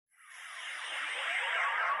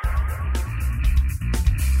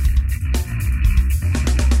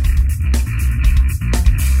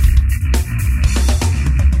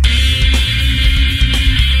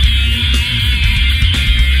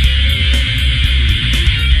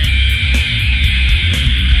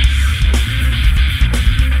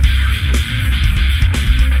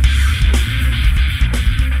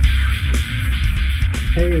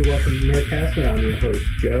your host,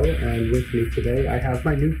 Joe, and with me today I have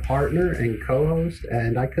my new partner and co-host,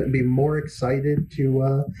 and I couldn't be more excited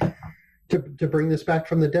to bring this back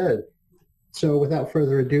from the dead. So without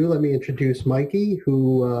further ado, let me introduce Mikey,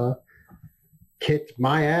 who kicked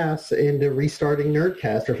my ass into restarting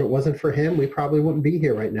Nerdcaster. If it wasn't for him, we probably wouldn't be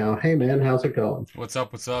here right now. Hey, man, how's it going? What's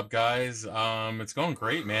up, guys? It's going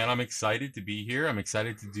great, man. I'm excited to be here. I'm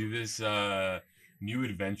excited to do this new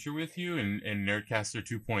adventure with you in Nerdcaster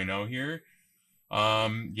 2.0 here.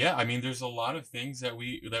 Yeah, I mean, there's a lot of things that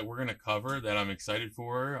we're gonna cover that I'm excited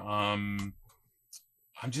for.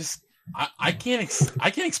 I can't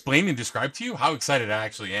explain and describe to you how excited I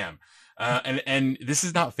actually am. And this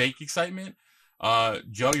is not fake excitement.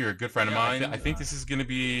 Joe, you're a good friend of mine. I think this is going to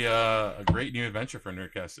be a great new adventure for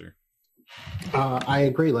Nerdcaster. I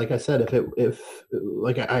agree. Like I said, if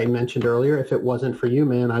like I mentioned earlier, if it wasn't for you,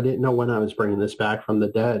 man, I didn't know when I was bringing this back from the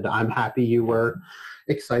dead. I'm happy you were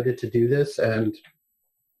excited to do this and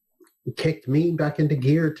kicked me back into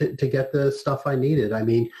gear to get the stuff I needed. I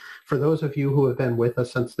mean, for those of you who have been with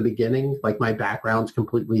us since the beginning, like my background's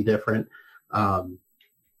completely different.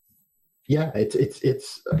 Yeah,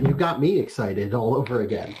 it's you got me excited all over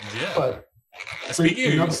again. Yeah. But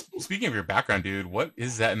speaking of your background, dude, what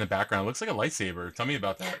is that in the background? It looks like a lightsaber. Tell me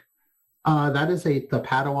about that. That is the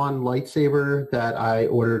Padawan lightsaber that I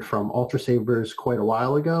ordered from Ultra Sabers quite a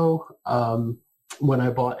while ago. When I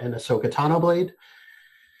bought an Ahsoka Tano blade,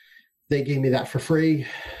 they gave me that for free.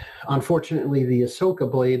 Unfortunately, the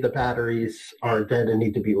Ahsoka blade, the batteries are dead and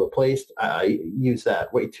need to be replaced. I use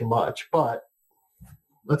that way too much, but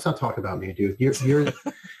let's not talk about me, dude. You're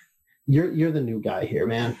the new guy here,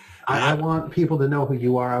 man. I want people to know who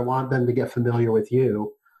you are. I want them to get familiar with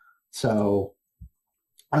you. So,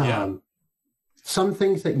 some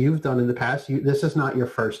things that you've done in the past, this is not your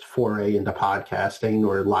first foray into podcasting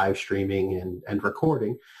or live streaming and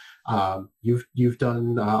recording. You've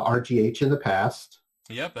done RGH in the past.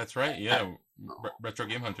 Yep, that's right. Yeah, Retro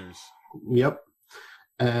Game Hunters. Yep.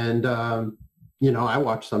 And, I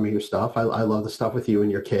watch some of your stuff. I love the stuff with you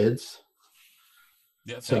and your kids.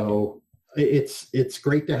 Yeah. So it's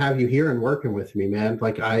great to have you here and working with me, man.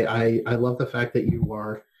 Like I love the fact that you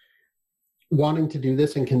are wanting to do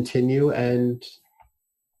this and continue and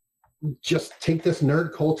just take this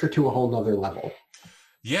nerd culture to a whole nother level.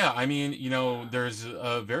 Yeah, I mean, there's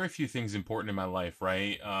very few things important in my life,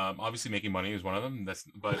 right? Obviously, making money is one of them.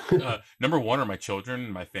 But number one are my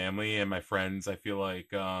children, my family, and my friends. I feel like,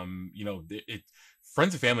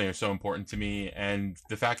 friends and family are so important to me, and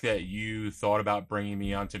the fact that you thought about bringing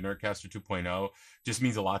me onto Nerdcaster 2.0 just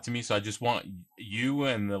means a lot to me. So I just want you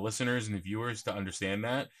and the listeners and the viewers to understand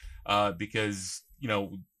that, because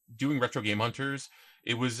doing Retro Game Hunters,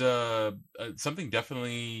 it was something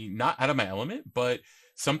definitely not out of my element, but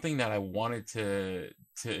something that I wanted to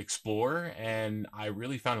explore, and I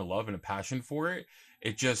really found a love and a passion for it.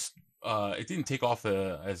 It just it didn't take off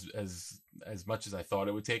as much as I thought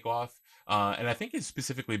it would take off, and I think it's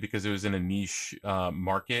specifically because it was in a niche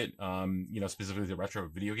market, specifically the retro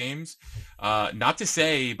video games. Not to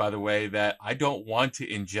say, by the way, that I don't want to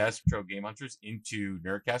ingest Retro Game Hunters into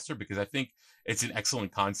Nerdcaster, because I think it's an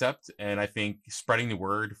excellent concept, and I think spreading the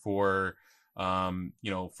word for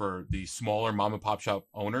for the smaller mom and pop shop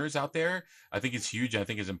owners out there, I think it's huge, and I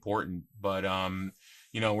think it's important. But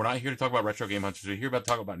we're not here to talk about Retro Game Hunters. We're here to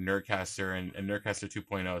talk about Nerdcaster and Nerdcaster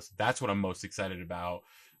 2.0. So that's what I'm most excited about.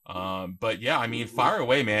 But yeah, I mean, fire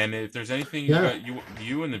away, man. If there's anything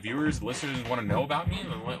you and the viewers, listeners want to know about me,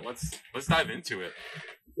 let's dive into it.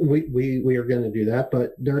 We are going to do that,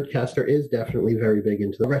 but Nerdcaster is definitely very big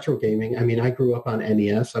into the retro gaming. I mean, I grew up on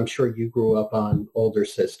NES. I'm sure you grew up on older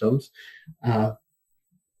systems.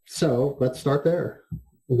 So let's start there.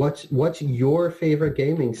 What's your favorite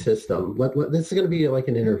gaming system? This is going to be like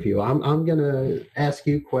an interview. I'm going to ask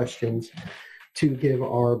you questions to give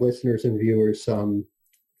our listeners and viewers some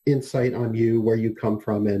insight on you, where you come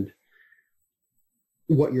from, and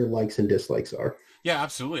what your likes and dislikes are. Yeah,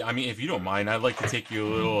 absolutely. I mean, if you don't mind, I'd like to take you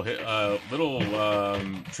a little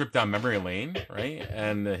trip down memory lane, right?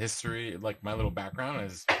 And the history, like my little background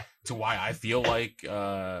as to why I feel like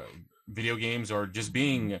video games, or just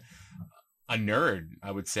being a nerd,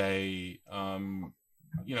 I would say,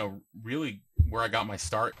 really where I got my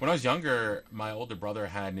start. When I was younger, my older brother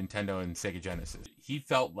had Nintendo and Sega Genesis. He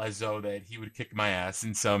felt as though that he would kick my ass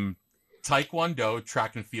in some Taekwondo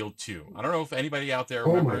Track and Field 2. I don't know if anybody out there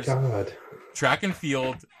remembers. Oh my God. Track and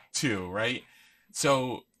Field 2, right?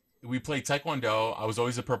 So we played Taekwondo. I was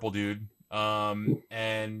always a purple dude.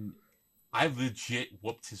 And I legit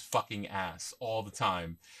whooped his fucking ass all the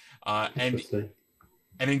time.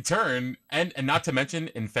 And in turn, and not to mention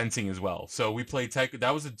in fencing as well. So we played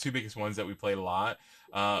that was the two biggest ones that we played a lot.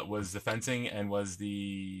 Was the fencing and was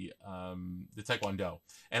the taekwondo.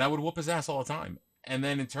 And I would whoop his ass all the time. And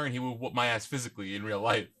then in turn, he would whoop my ass physically in real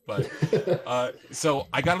life. But so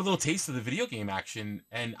I got a little taste of the video game action,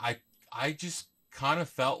 and I just kind of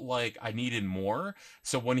felt like I needed more.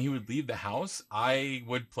 So when he would leave the house, I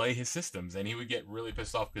would play his systems, and he would get really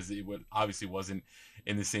pissed off because it would obviously wasn't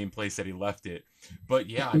in the same place that he left it. But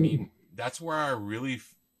yeah, I mean, that's where I really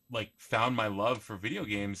like found my love for video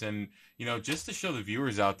games. And you know, just to show the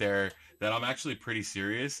viewers out there that I'm actually pretty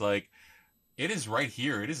serious, like, it is right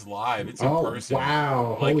here. It is live. It's in person.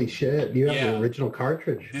 Wow. Like, holy shit. You have the original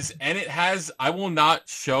cartridge. And it has, I will not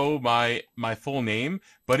show my full name,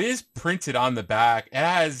 but it is printed on the back. It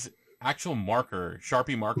has actual marker,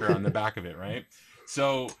 Sharpie marker on the back of it, right?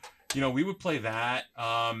 So, you know, we would play that.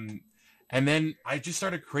 And then I just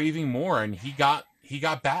started craving more, and he got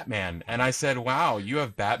Batman. And I said, wow, you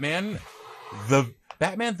have Batman? The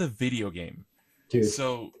video game. Dude.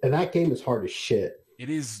 So, and that game is hard as shit. It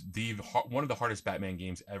is one of the hardest Batman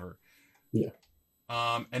games ever. Yeah.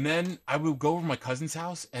 And then I would go over to my cousin's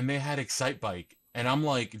house, and they had Excite Bike, and I'm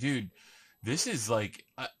like, dude, this is like,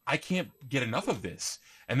 I can't get enough of this.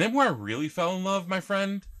 And then where I really fell in love, my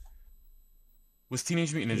friend, was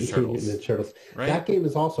Teenage Mutant Ninja Turtles. Ninja Turtles. Right? That game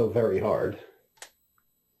is also very hard.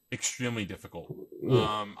 Extremely difficult.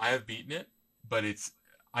 Yeah. I have beaten it, but it's,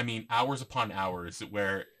 I mean, hours upon hours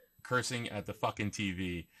where cursing at the fucking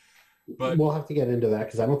TV. But we'll have to get into that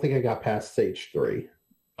because I don't think I got past stage 3.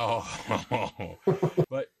 Oh,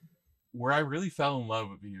 but where I really fell in love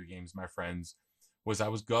with video games, my friends, was I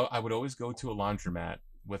would always go to a laundromat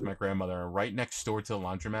with my grandmother. Right next door to the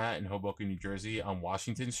laundromat in Hoboken, New Jersey, on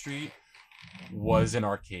Washington Street, was an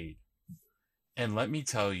arcade. And let me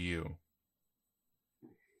tell you,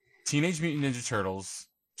 Teenage Mutant Ninja Turtles,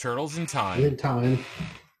 Turtles in Time,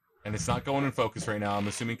 and it's not going in focus right now, I'm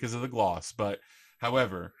assuming because of the gloss, but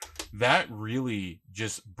however, that really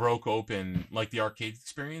just broke open, like the arcade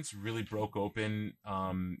experience really broke open,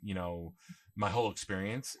 you know, my whole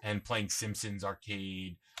experience. And playing Simpsons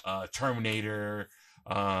arcade, Terminator,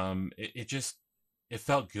 it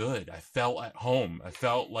felt good. I felt at home. I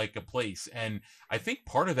felt like a place. And I think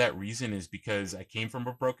part of that reason is because I came from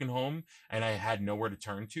a broken home and I had nowhere to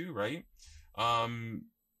turn to, right? And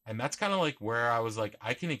that's kind of like where I was like,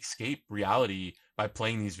 I can escape reality by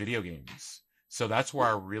playing these video games. So that's where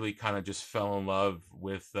I really kind of just fell in love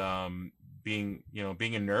with being a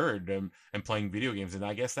nerd and playing video games. And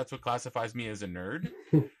I guess that's what classifies me as a nerd.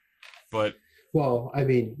 But well, I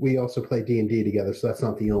mean, we also play D&D together, so that's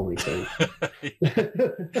not the only thing.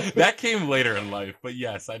 That came later in life, but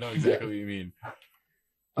yes, I know exactly what you mean.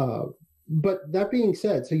 But that being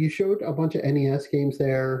said, so you showed a bunch of NES games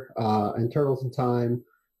there and Turtles in Time.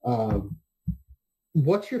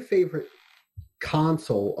 What's your favorite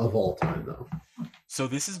console of all time, though? So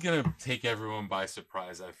this is gonna take everyone by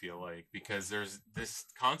surprise, I feel like, because this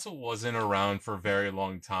console wasn't around for a very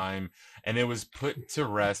long time, and it was put to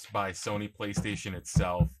rest by Sony PlayStation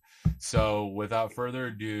itself. So without further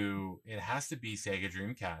ado, it has to be Sega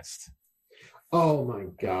Dreamcast. Oh my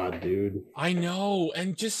god, dude! I know,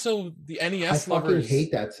 and just so the NES I lovers, fucking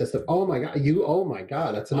hate that system. Oh my god, oh my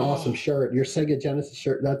god, that's an awesome shirt. Your Sega Genesis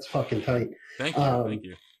shirt, that's fucking tight. Thank you, thank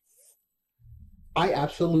you. I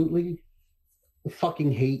absolutely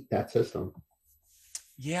fucking hate that system.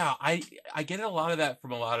 Yeah, I get a lot of that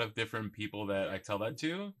from a lot of different people that I tell that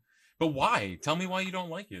to. But why? Tell me why you don't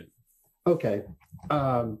like it. Okay.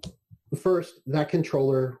 First, that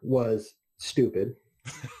controller was stupid.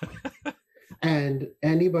 And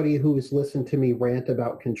anybody who's listened to me rant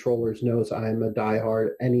about controllers knows I'm a diehard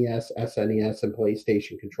NES, SNES, and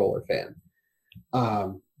PlayStation controller fan.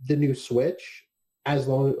 The new Switch, as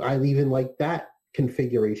long I even like that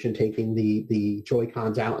configuration, taking the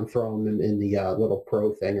Joy-Cons out and throwing them in the little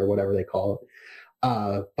Pro thing or whatever they call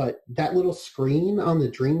it. But that little screen on the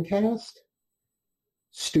Dreamcast,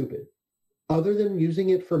 stupid. Other than using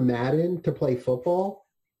it for Madden to play football,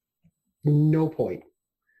 no point.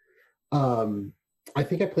 I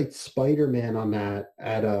think I played Spider-Man on that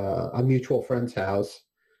at a mutual friend's house.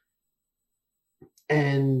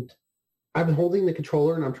 And I've been holding the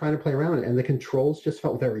controller and I'm trying to play around it, and the controls just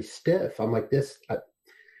felt very stiff. I'm like,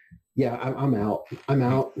 I'm out. I'm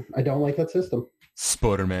out. I don't like that system.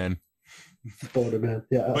 Spider-Man. Spider-Man,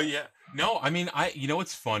 yeah. But yeah, no, I mean, you know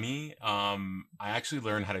what's funny? I actually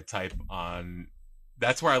learned how to type on...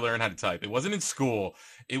 That's where I learned how to type. It wasn't in school.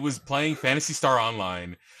 It was playing Phantasy Star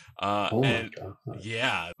Online. My God.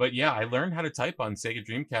 Yeah, but yeah, I learned how to type on Sega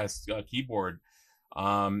Dreamcast keyboard,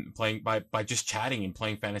 playing by just chatting and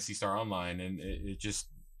playing Phantasy Star Online, and it just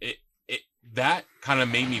that kind of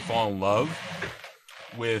made me fall in love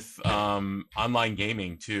with online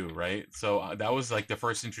gaming too, right? So that was like the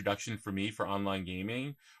first introduction for me for online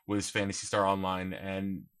gaming was Phantasy Star Online,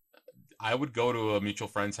 and I would go to a mutual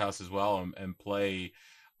friend's house as well and play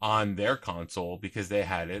on their console because they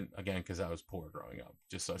had it again because I was poor growing up.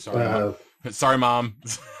 Just so sorry, sorry, mom,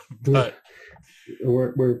 but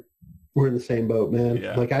we're in the same boat, man.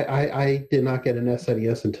 Yeah. Like I did not get an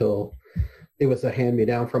SNES until it was a hand me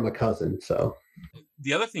down from a cousin. So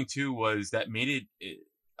the other thing too was that made it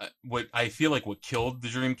what I feel like what killed the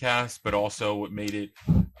Dreamcast, but also what made it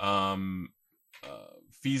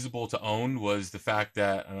feasible to own was the fact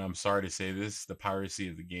that, and I'm sorry to say this, the piracy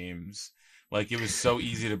of the games. Like it was so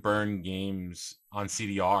easy to burn games on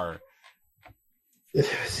CDR.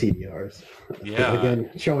 CDRs. Yeah.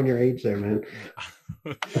 Again, showing your age there, man.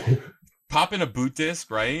 Pop in a boot disc,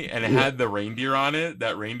 right? And it had the reindeer on it,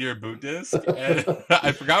 that reindeer boot disc. And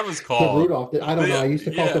I forgot what it was called. The Rudolph. I don't know. I used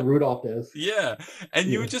to call it the Rudolph disc. Yeah. And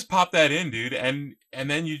you would just pop that in, dude. And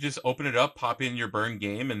then you just open it up, pop in your burn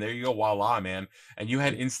game, and there you go, voila, man. And you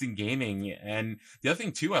had instant gaming. And the other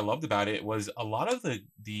thing too I loved about it was a lot of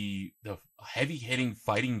the heavy hitting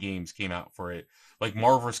fighting games came out for it. Like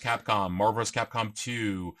Marvel vs. Capcom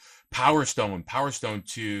 2, Power Stone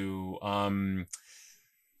 2,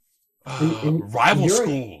 Rival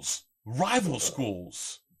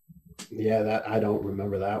Schools. Yeah, that I don't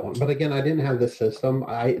remember that one. But again, I didn't have this system.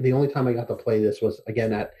 The only time I got to play this was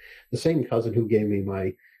again at the same cousin who gave me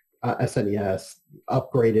my SNES,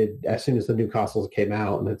 upgraded as soon as the new consoles came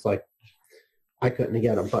out, and it's like I couldn't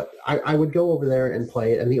get them. But I would go over there and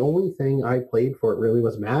play it, and the only thing I played for it really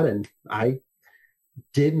was Madden. I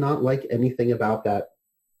did not like anything about that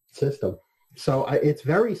system. So it's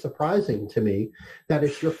very surprising to me that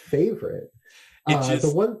it's your favorite.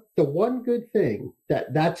 The one good thing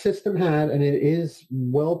that system had, and it is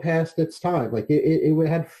well past its time, like it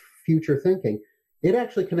had future thinking. It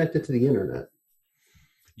actually connected to the internet.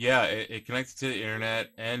 Yeah, it connected to the internet,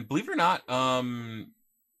 and believe it or not,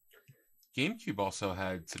 GameCube also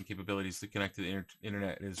had some capabilities to connect to the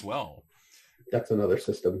internet as well. That's another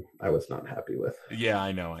system I was not happy with. Yeah,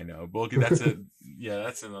 I know. Well,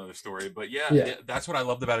 that's another story. But yeah, that's what I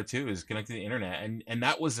loved about it too, is connecting to the internet, and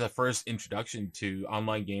that was the first introduction to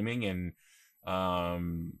online gaming and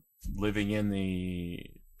living in the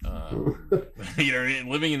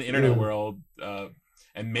living in the internet world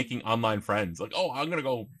and making online friends. Like, oh, I'm gonna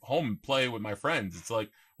go home and play with my friends. It's like,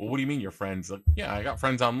 well, what do you mean your friends? Like, yeah, I got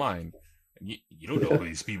friends online. You don't know who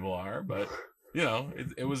these people are, but. You know,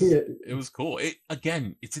 it was cool. It's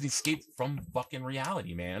an escape from fucking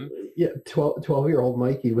reality, man. Yeah, 12-year-old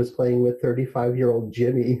Mikey was playing with 35-year-old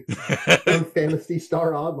Jimmy on Phantasy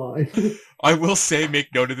Star Online. I will say,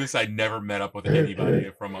 make note of this, I never met up with anybody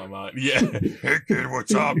from online. Yeah. Hey, kid,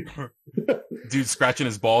 what's up? Dude scratching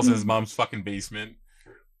his balls in his mom's fucking basement.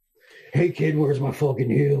 Hey, kid, where's my fucking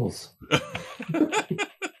heels?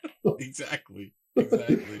 Exactly.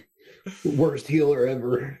 Worst healer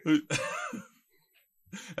ever.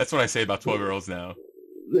 That's what I say about 12-year-olds now.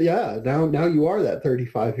 Yeah, now you are that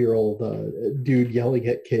 35-year-old dude yelling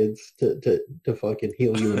at kids to fucking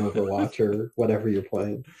heal you in Overwatch or whatever you're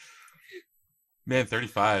playing. Man,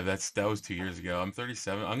 35. That was 2 years ago. I'm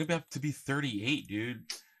 37. I'm gonna have to be 38, dude.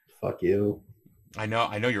 Fuck you. I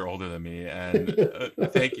know you're older than me, and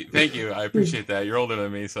thank you. I appreciate that. You're older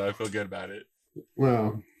than me, so I feel good about it.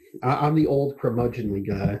 Well, I'm the old curmudgeonly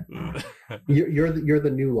guy. You're the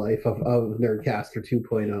new life of Nerdcaster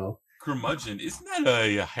 2.0. Curmudgeon, isn't that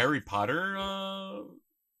a Harry Potter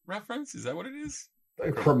reference? Is that what it is?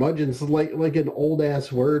 Curmudgeon's like an old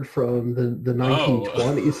ass word from the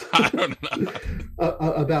 1920s. I don't know.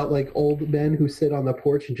 About like old men who sit on the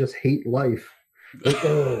porch and just hate life. Like,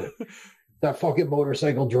 that fucking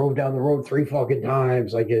motorcycle drove down the road 3 fucking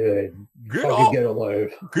times. Like, get a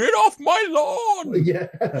life. Get off my lawn. Yeah.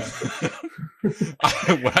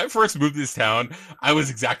 When I first moved to this town, I was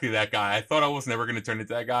exactly that guy. I thought I was never going to turn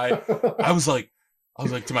into that guy. I was like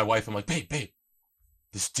to my wife, I'm like, babe,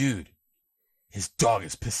 this dude, his dog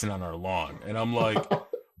is pissing on our lawn. And I'm like,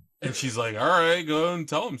 and she's like, all right, go and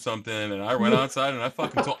tell him something. And I went outside and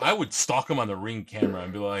I would stalk him on the Ring camera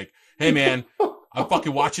and be like, hey man, I'm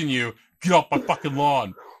fucking watching you. Get off my fucking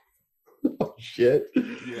lawn. Oh, shit.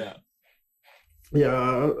 Yeah.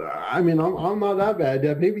 Yeah, I mean, I'm not that bad.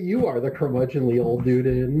 Maybe you are the curmudgeonly old dude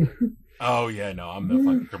in. Oh, yeah, no, I'm the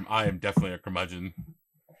fucking I am definitely a curmudgeon.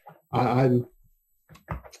 Yeah,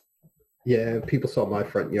 if people saw my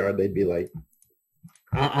front yard, they'd be like,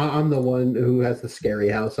 I'm the one who has the scary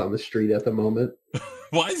house on the street at the moment.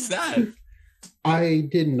 Why is that? I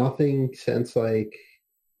did nothing since, like,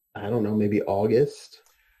 I don't know, maybe August.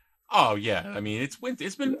 Oh yeah, I mean it's winter.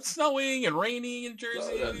 It's been snowing and raining in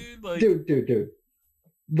Jersey, dude. Like, dude.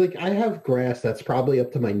 Like I have grass that's probably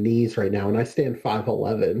up to my knees right now, and I stand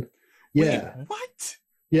 5'11". wait, Yeah, what?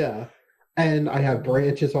 yeah. And I have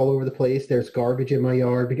branches all over the place. There's garbage in my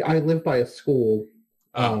yard. I live by a school.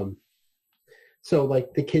 Oh, So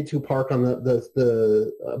like the kids who park on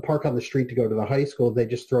the park on the street to go to the high school, they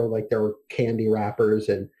just throw like their candy wrappers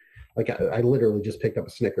and like I literally just picked up a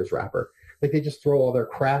Snickers wrapper. Like they just throw all their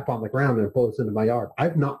crap on the ground and it blows into my yard.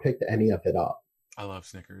 I've not picked any of it up. I love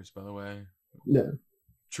Snickers, by the way. No.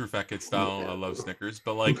 True fat kid style. I Yeah. love Snickers,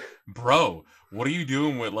 but like, bro, what are you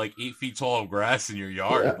doing with like 8 feet tall of grass in your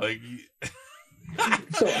yard? Yeah. Like,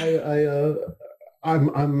 So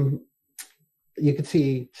I'm you can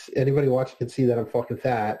see anybody watching can see that I'm fucking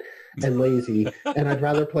fat and lazy, and I'd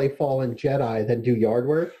rather play Fallen Jedi than do yard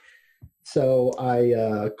work. So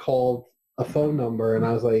I called a phone number and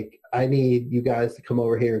I was like, I need you guys to come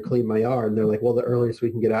over here and clean my yard. And they're like, well, the earliest we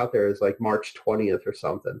can get out there is like March 20th or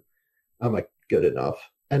something. I'm like, good enough.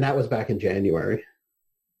 And that was back in January.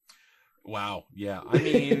 wow, yeah. I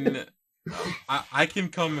mean, I can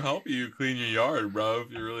come help you clean your yard, bro,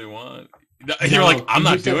 if you really want. You're No, like, I'm you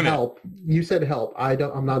not said doing it. help. You said help.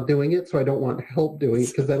 I'm not doing it, so I don't want help doing it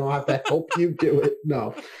because then I'll have to help you do it.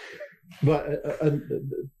 No. But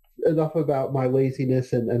enough about my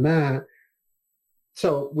laziness and that.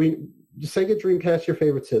 So Sega Dreamcast, your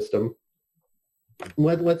favorite system.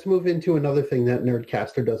 Let's move into another thing that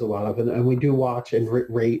Nerdcaster does a lot of, and we do watch and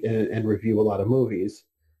rate and review a lot of movies.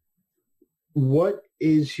 What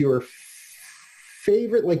is your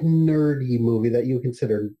favorite like nerdy movie that you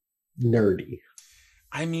consider nerdy?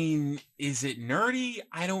 I mean, is it nerdy?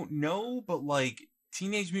 I don't know, but like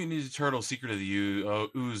Teenage Mutant Ninja Turtles: Secret of the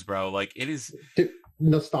Ooze, bro. Like it is. Dude,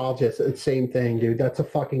 nostalgia, it's the same thing, dude. That's a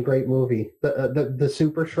fucking great movie. The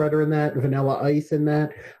Super Shredder in that, Vanilla Ice in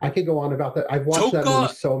that. I could go on about that. I've watched that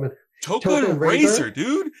movie so many. Toka and Razor,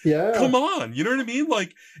 dude. Yeah. Come on, you know what I mean?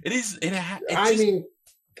 Like it is. I mean,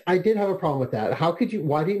 I did have a problem with that. How could you?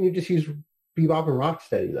 Why didn't you just use Bebop and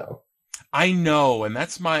Rocksteady though? I know, and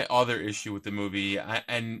that's my other issue with the movie.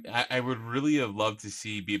 I would really have loved to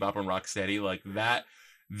see Bebop and Rocksteady like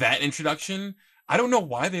that introduction. I don't know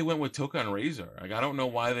why they went with Toka and Razor. Like I don't know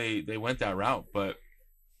why they went that route, but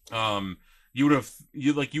you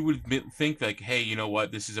would think like, hey, you know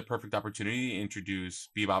what? This is a perfect opportunity to introduce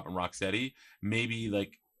Bebop and Rocksteady. Maybe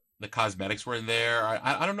like the cosmetics were in there.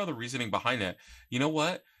 I don't know the reasoning behind it. You know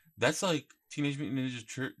what? That's like Teenage Mutant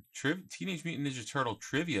Ninja Turtle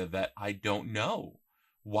trivia that I don't know.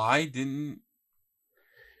 Why didn't?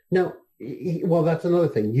 No. Well, that's another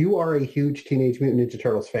thing. You are a huge Teenage Mutant Ninja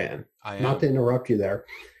Turtles fan. I am. Not to interrupt you there.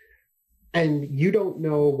 And you don't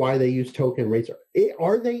know why they use Token Razor.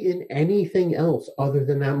 Are they in anything else other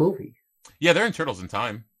than that movie? Yeah, they're in Turtles in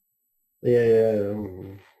Time. Yeah.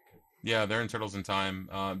 Yeah, they're in Turtles in Time.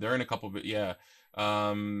 They're in a couple of it. Yeah.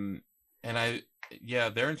 They're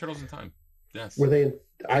in Turtles in Time. Yes. Were they?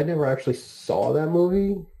 I never actually saw that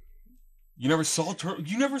movie. You never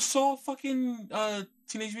saw fucking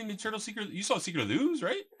Teenage Mutant Ninja Turtle Secret. You saw Secret of the Ooze,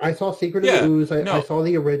 right? I saw Secret of the Ooze. I saw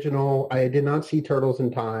the original. I did not see Turtles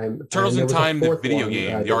in Time. Turtles in Time, the video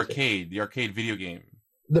game, the arcade video game.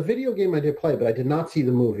 The video game I did play, but I did not see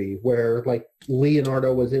the movie where like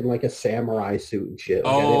Leonardo was in like a samurai suit and shit.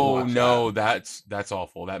 Like, oh no, that's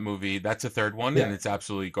awful. That movie, that's a third one, and it's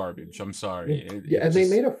absolutely garbage. I'm sorry. And they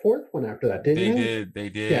made a fourth one after that, didn't they? They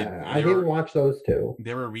did. Yeah, I didn't watch those two.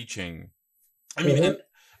 They were reaching. I mean,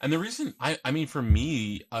 and the reason I mean, for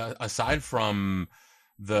me, aside from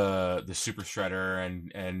the Super Shredder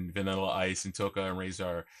and Vanilla Ice and Toka and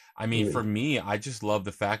Razor, I mean, for me, I just love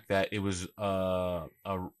the fact that it was a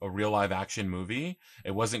real live action movie.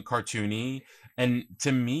 It wasn't cartoony, and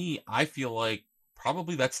to me, I feel like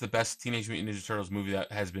probably that's the best Teenage Mutant Ninja Turtles movie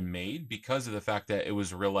that has been made because of the fact that it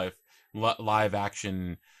was real life live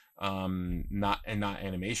action, not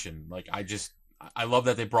animation. Like I love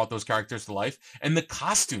that they brought those characters to life. And the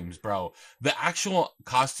costumes, bro. The actual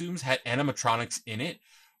costumes had animatronics in it.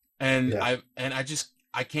 And I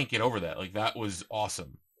can't get over that. Like, that was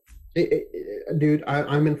awesome. Dude,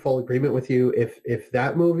 I'm in full agreement with you. If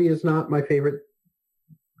that movie is not my favorite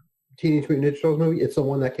Teenage Mutant Ninja Turtles movie, it's the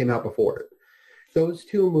one that came out before it. Those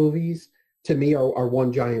two movies, to me, are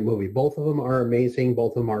one giant movie. Both of them are amazing.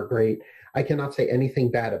 Both of them are great. I cannot say anything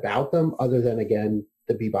bad about them other than, again,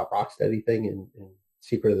 the Bebop Rocksteady thing and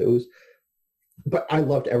Secret of the Ooze. But I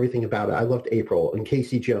loved everything about it. I loved April and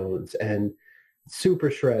Casey Jones and Super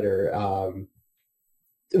Shredder.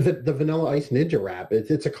 The Vanilla Ice Ninja rap.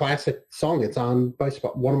 It's a classic song. It's on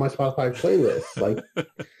one of my Spotify playlists. Like,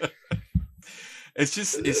 it's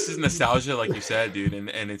just nostalgia, like you said, dude,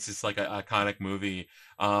 and it's just like an iconic movie.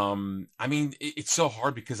 I mean, it's so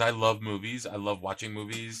hard because I love movies, I love watching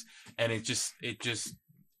movies, and it just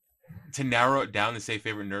to narrow it down to say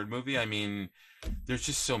favorite nerd movie. I mean, there's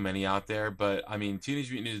just so many out there, but I mean,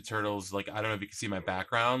 Teenage Mutant Ninja Turtles, like, I don't know if you can see my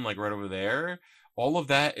background, like right over there. All of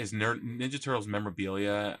that is Ninja Turtles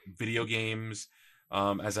memorabilia, video games.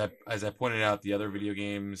 As I pointed out, the other video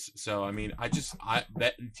games. So I mean, I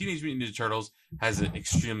that Teenage Mutant Ninja Turtles has an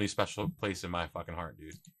extremely special place in my fucking heart,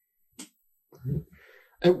 dude.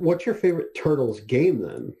 And what's your favorite Turtles game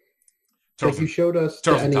then? Turtles Like you showed us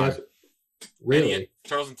the Turtles in NES. Time. Really?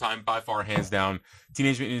 Turtles in Time, by far, hands down.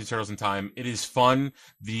 Teenage Mutant Ninja Turtles in Time. It is fun.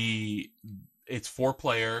 It's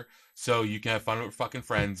 4-player, so you can have fun with fucking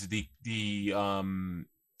friends.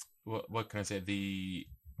 What can I say?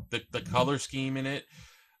 The color scheme in it,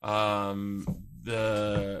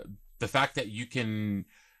 the fact that you can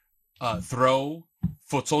throw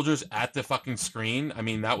foot soldiers at the fucking screen. I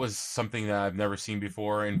mean, that was something that I've never seen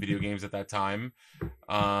before in video games at that time.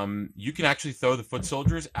 You can actually throw the foot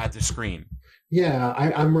soldiers at the screen. Yeah,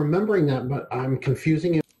 I'm remembering that, but I'm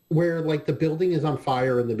confusing it. Where like the building is on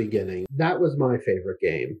fire in the beginning. That was my favorite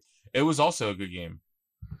game. It was also a good game.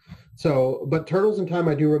 So, but Turtles in Time,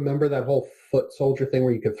 I do remember that whole foot soldier thing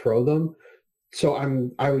where you could throw them. So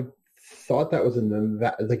I thought that was in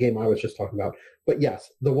the game I was just talking about. But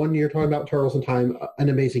yes, the one you're talking about, Turtles in Time, an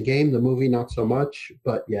amazing game. The movie, not so much.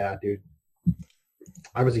 But yeah, dude,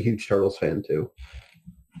 I was a huge Turtles fan too.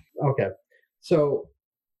 Okay, so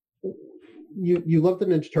you love the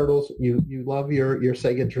Ninja Turtles. You love your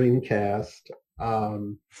Sega Dreamcast.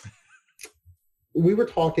 We were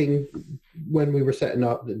talking when we were setting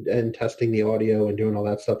up and testing the audio and doing all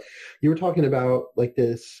that stuff. You were talking about like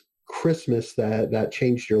this Christmas that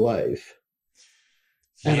changed your life.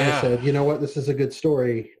 And Yeah. I said, you know what, this is a good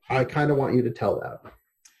story. I kind of want you to tell that.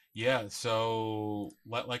 Yeah, so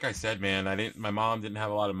like I said, man, my mom didn't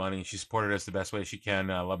have a lot of money. She supported us the best way she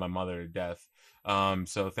can. I love my mother to death.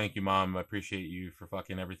 So thank you, Mom. I appreciate you for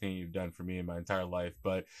fucking everything you've done for me in my entire life.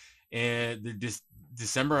 But in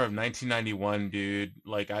December of 1991, dude,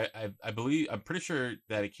 like I believe, I'm pretty sure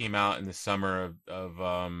that it came out in the summer of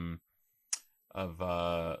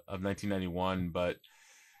 1991. But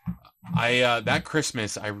that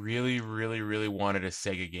Christmas, I really, really, really wanted a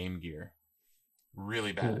Sega Game Gear,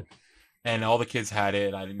 really bad. And all the kids had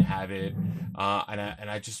it. I didn't have it. And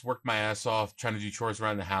I just worked my ass off trying to do chores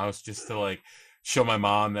around the house just to like show my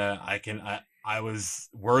mom that I was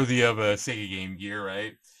worthy of a Sega Game Gear,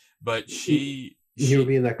 right? But you were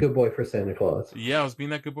being that good boy for Santa Claus. Yeah, I was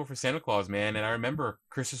being that good boy for Santa Claus, man. And I remember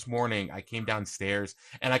Christmas morning, I came downstairs,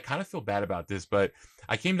 and I kind of feel bad about this, but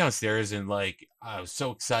I came downstairs and like I was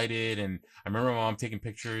so excited, and I remember my mom taking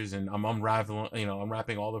pictures, and I'm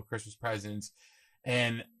unwrapping all the Christmas presents,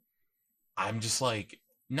 and I'm just like,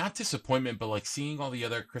 not disappointment, but like seeing all the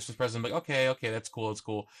other Christmas presents, I'm like, okay, that's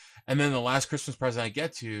cool. And then the last Christmas present I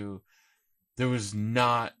get to, there was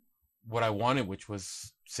not what I wanted, which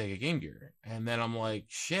was Sega Game Gear. And then I'm like,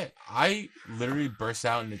 shit, I literally burst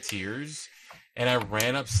out into tears, and I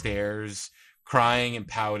ran upstairs crying and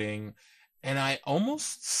pouting. And I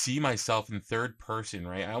almost see myself in third person,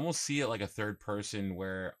 right? I almost see it like a third person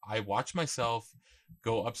where I watch myself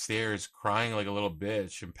go upstairs crying like a little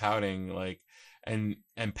bitch and pouting and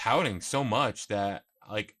pouting so much that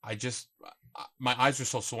like my eyes were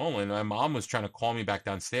so swollen. My mom was trying to call me back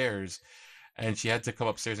downstairs, and she had to come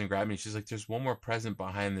upstairs and grab me. She's like, there's one more present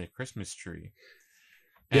behind the Christmas tree.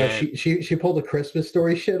 Yeah, and she pulled a Christmas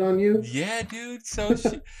Story shit on you? Yeah, dude. So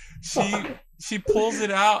she pulls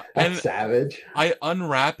it out. That's and savage. I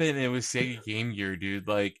unwrap it, and it was Sega Game Gear, dude.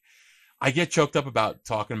 Like, I get choked up about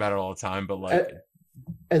talking about it all the time, but like...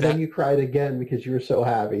 And then you cried again because you were so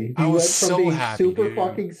happy. I was went from being happy, super dude.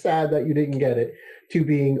 Fucking sad that you didn't get it to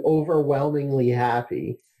being overwhelmingly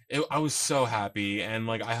happy. I was so happy, and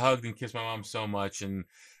like I hugged and kissed my mom so much, and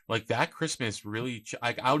like that Christmas really,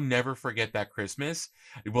 I'll never forget that Christmas.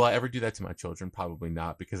 Will I ever do that to my children? Probably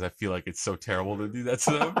not, because I feel like it's so terrible to do that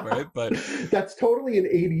to them, right? But that's totally an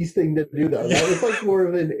 80s thing to do, though. That was like more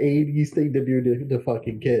of an 80s thing to do to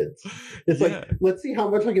fucking kids. It's like, let's see how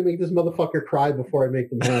much I can make this motherfucker cry before I make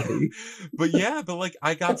them happy. But like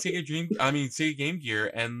I got Sega Game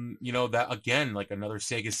Gear, and you know, that again, like another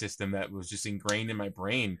Sega system that was just ingrained in my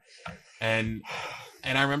brain. And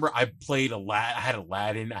I remember I played I had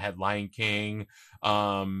Aladdin, I had Lion King,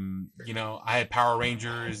 you know, I had Power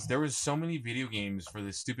Rangers. There was so many video games for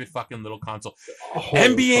this stupid fucking little console.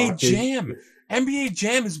 NBA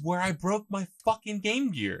Jam is where I broke my fucking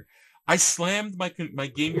Game Gear. I slammed my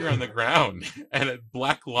Game Gear on the ground, and a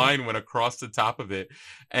black line went across the top of it,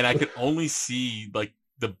 and I could only see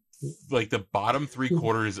the bottom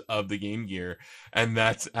 3/4 of the Game Gear, and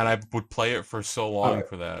I would play it for so long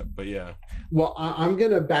for that. But yeah. Well, I'm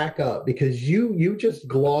gonna back up because you just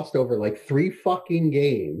glossed over like 3 fucking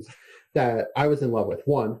games that I was in love with.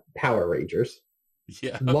 One, Power Rangers.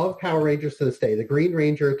 Yeah. Love Power Rangers to this day. The Green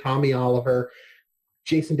Ranger, Tommy Oliver,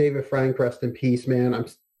 Jason David Frank, rest in peace, man.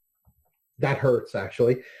 That hurts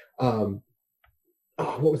actually.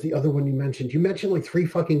 What was the other one you mentioned? You mentioned like 3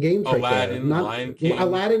 fucking games Aladdin, right there. Lion King.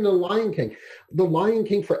 Aladdin and Lion King. The Lion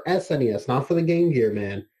King for SNES, not for the Game Gear,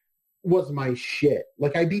 man, was my shit.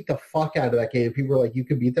 Like, I beat the fuck out of that game. People were like, you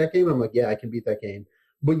can beat that game? I'm like, yeah, I can beat that game.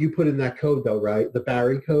 But you put in that code, though, right? The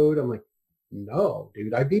Barry code? I'm like, no,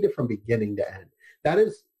 dude. I beat it from beginning to end. That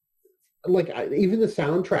is, like, even the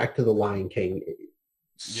soundtrack to The Lion King,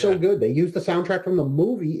 so good. They used the soundtrack from the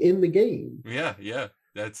movie in the game. Yeah.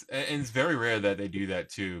 And it's very rare that they do that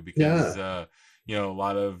too, because a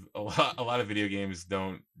lot of video games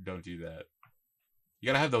don't do that. You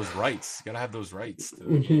gotta have those rights.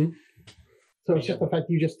 So it's just the fact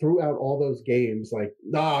you just threw out all those games, like,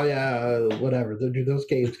 oh yeah, whatever. Dude, those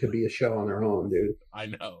games could be a show on their own, dude. I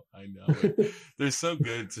know. They're so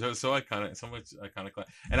good, so iconic, so much iconic.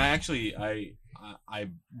 And I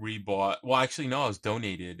rebought. Well, actually, no, I was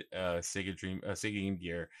donated Sega Game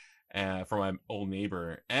Gear from my old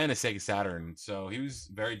neighbor, and a Sega Saturn. So he was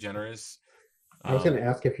very generous. I was going to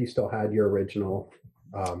ask if you still had your original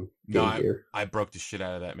Game Gear. I broke the shit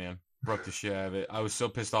out of that, man. Broke the shit out of it. I was so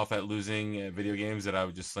pissed off at losing video games that I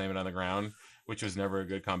would just slam it on the ground, which was never a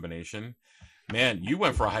good combination. Man, you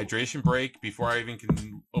went for a hydration break before I even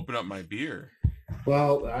can open up my beer.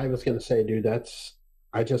 Well, I was going to say, dude,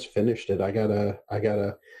 I just finished it. I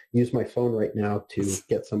gotta use my phone right now to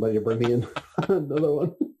get somebody to bring me in another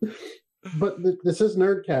one. But this is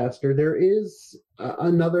Nerdcaster. There is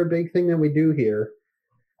another big thing that we do here,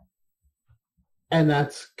 and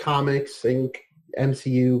that's comics and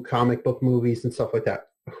MCU, comic book movies, and stuff like that.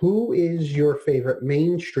 Who is your favorite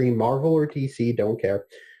mainstream Marvel or DC, don't care,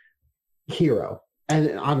 hero?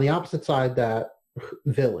 And on the opposite side, that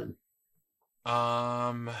villain.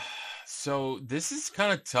 So this is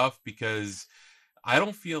kind of tough because I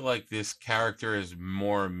don't feel like this character is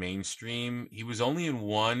more mainstream. He was only in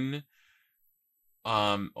one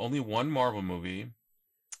Marvel movie,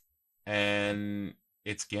 and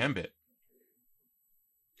it's Gambit.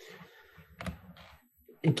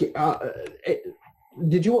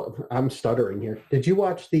 Did you? I'm stuttering here. Did you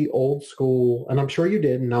watch the old school? And I'm sure you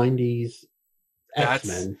did. 90s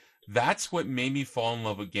X-Men. That's what made me fall in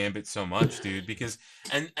love with Gambit so much, dude. Because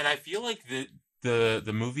and I feel like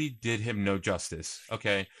the movie did him no justice.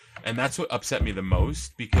 Okay, and that's what upset me the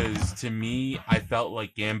most, because to me, I felt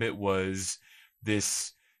like Gambit was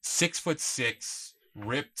this 6'6",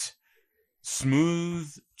 ripped,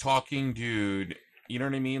 smooth talking dude. You know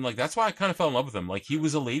what I mean? Like, that's why I kind of fell in love with him. Like, he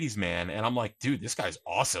was a ladies' man, and I'm like, dude, this guy's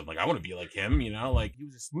awesome. Like, I want to be like him. You know, like, he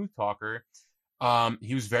was a smooth talker.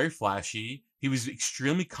 He was very flashy. He was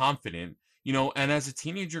extremely confident. You know, and as a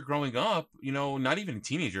teenager growing up, you know, not even a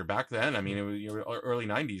teenager back then. I mean, it was early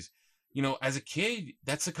 90s. You know, as a kid,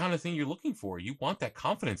 that's the kind of thing you're looking for. You want that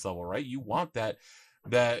confidence level, right? You want that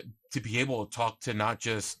to be able to talk to not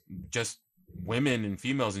just women and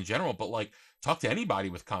females in general, but like talk to anybody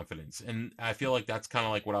with confidence. And I feel like that's kind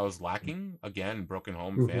of like what I was lacking. Again, broken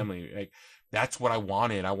home, family. Like, that's what I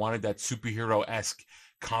wanted. I wanted that superhero-esque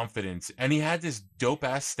confidence. And he had this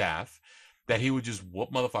dope-ass staff that he would just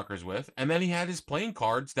whoop motherfuckers with. And then he had his playing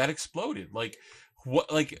cards that exploded. Like,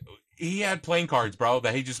 what? Like, he had playing cards, bro,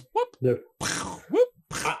 that he just whoop, whoop.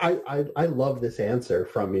 I love this answer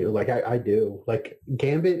from you. Like, I do. Like,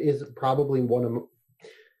 Gambit is probably one of...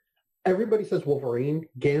 Everybody says Wolverine.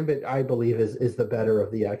 Gambit, I believe, is the better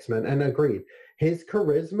of the X-Men. And agreed. His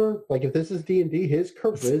charisma, like, if this is D&D, his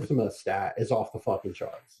charisma stat is off the fucking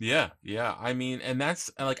charts. Yeah. I mean, and that's,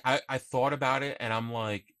 like, I thought about it, and I'm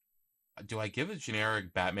like, do I give a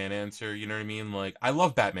generic Batman answer? You know what I mean? Like, I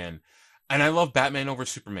love Batman. And I love Batman over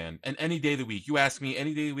Superman. And any day of the week, you ask me,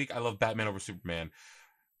 any day of the week, I love Batman over Superman.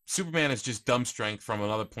 Superman is just dumb strength from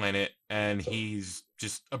another planet, and he's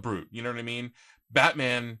just a brute. You know what I mean?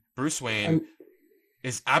 Batman, Bruce Wayne,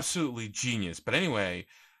 is absolutely genius. But anyway,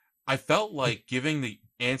 I felt like giving the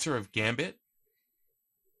answer of Gambit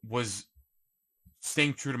was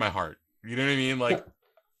staying true to my heart. You know what I mean? Like,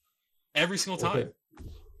 every single time. Okay.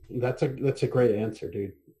 That's a great answer,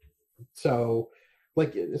 dude. So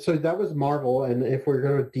that was Marvel, and if we're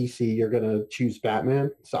going to DC, you're going to choose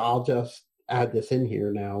Batman. So I'll just add this in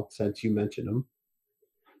here now since you mentioned him.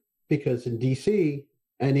 Because in DC,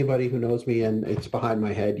 anybody who knows me, and it's behind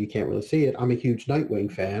my head, you can't really see it. I'm a huge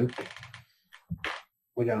Nightwing fan.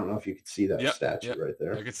 Which I don't know if you could see that statue right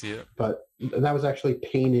there. I could see it. But that was actually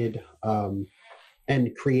painted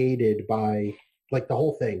and created by, like, the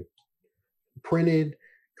whole thing. Printed,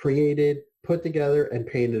 created, put together, and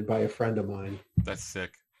painted by a friend of mine. That's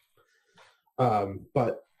sick.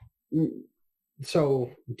 But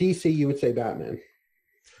so DC, you would say Batman.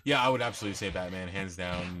 Yeah, I would absolutely say Batman, hands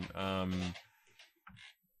down.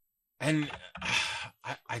 And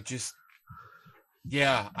I just,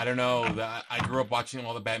 yeah, I don't know. I grew up watching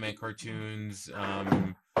all the Batman cartoons.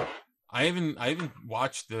 I even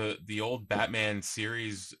watched the old Batman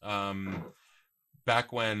series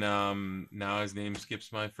back when now his name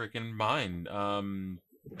skips my freaking mind. Adam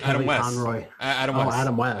West. Conroy. Adam West.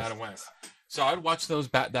 Adam West. Adam West. So I'd watch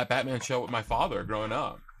that Batman show with my father growing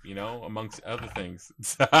up, amongst other things.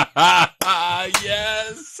 Yes,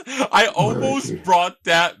 I almost brought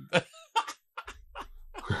that.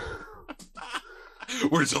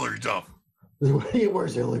 Where's Hillary Duff?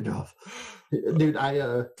 Where's Hillary Duff? Dude,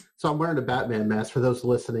 so I'm wearing a Batman mask for those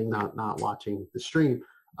listening, not watching the stream.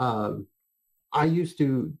 I used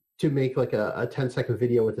to make like a 10-second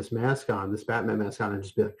video with this mask on, this Batman mask on, and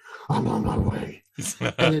just be like, I'm on my way.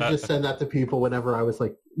 And then just send that to people whenever I was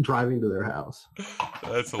like driving to their house.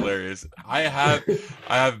 That's hilarious. I have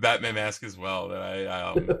Batman mask as well that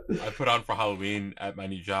I put on for Halloween at my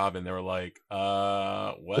new job, and they were like,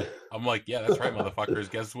 what? I'm like, yeah, that's right,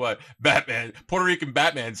 motherfuckers. Guess what? Batman, Puerto Rican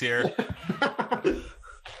Batman's here.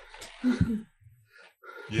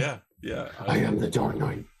 Yeah. I am the Dark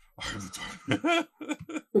Knight.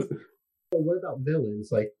 What about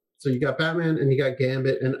villains? Like, so you got Batman and you got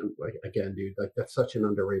Gambit, and like, again, dude, like that's such an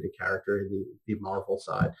underrated character in the Marvel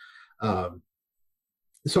side.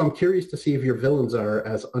 So I'm curious to see if your villains are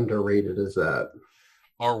as underrated as that.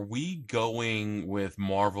 Are we going with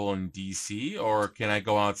Marvel and DC, or can I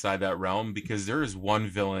go outside that realm? Because there is one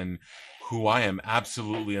villain who I am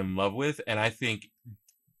absolutely in love with, and I think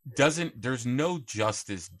there's no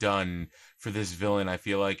justice done for this villain, I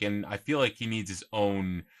feel like, and I feel like he needs his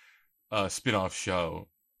own spin-off show,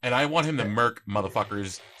 and I want him to murk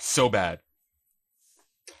motherfuckers so bad.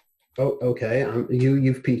 Oh, okay.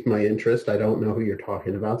 You've piqued my interest. I don't know who you're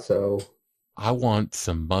talking about, so I want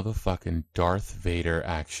some motherfucking Darth Vader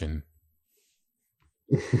action.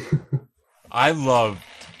 I love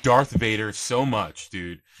Darth Vader so much,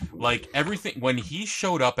 dude. Like, everything, when he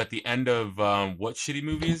showed up at the end of, what shitty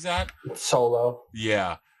movie is that? Solo.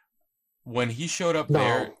 Yeah. When he showed up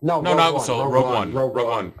Rogue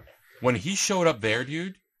One. When he showed up there,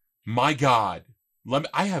 dude, my God.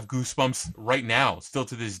 I have goosebumps right now, still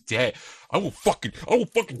to this day. I will fucking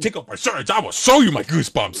take off my shirt. I will show you my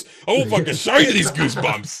goosebumps. I will fucking show you these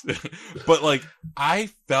goosebumps. But like,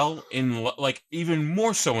 I fell in like even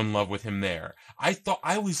more so in love with him there. I thought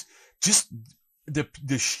I was just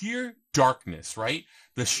the sheer darkness, right?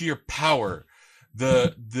 The sheer power,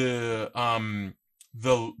 the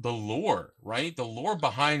lore, right? The lore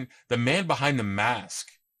behind the man behind the mask.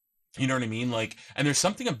 You know what I mean? Like, and there's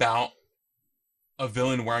something about a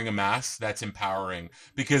villain wearing a mask that's empowering,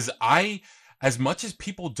 because as much as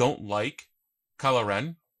people don't like Kylo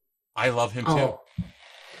Ren, I love him too.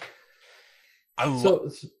 I'm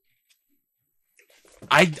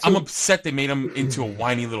upset they made him into a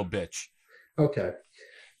whiny little bitch. Okay.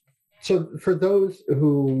 So for those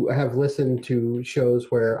who have listened to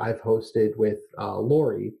shows where I've hosted with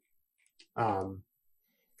Lori,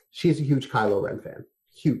 she's a huge Kylo Ren fan.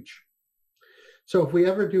 Huge. So if we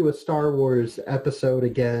ever do a Star Wars episode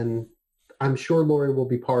again, I'm sure Lori will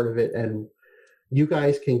be part of it, and you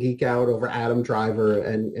guys can geek out over Adam Driver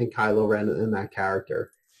and Kylo Ren and that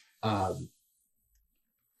character.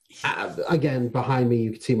 Again, behind me,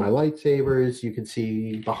 you can see my lightsabers. You can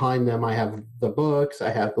see behind them, I have the books. I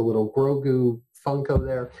have the little Grogu Funko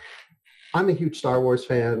there. I'm a huge Star Wars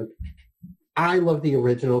fan. I love the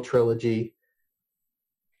original trilogy.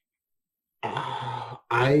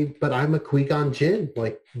 But I'm a Qui-Gon Jinn.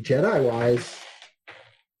 Like, Jedi-wise,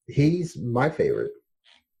 he's my favorite.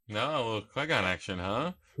 No, a little Qui-Gon action,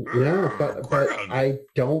 huh? Yeah, but I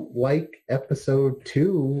don't like Episode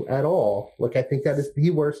 2 at all. Like, I think that is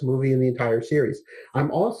the worst movie in the entire series.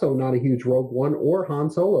 I'm also not a huge Rogue One or Han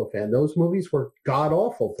Solo fan. Those movies were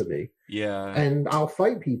god-awful to me. Yeah. And I'll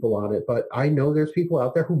fight people on it, but I know there's people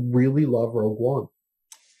out there who really love Rogue One.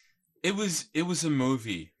 It was a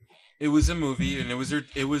movie. It was a movie, and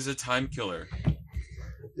it was a time killer.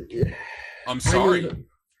 I'm sorry.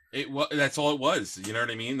 That's all it was. You know what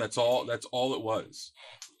I mean? That's all it was.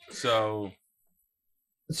 So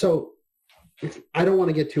I don't want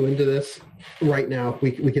to get too into this right now.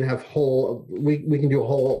 We can have we can do a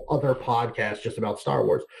whole other podcast just about Star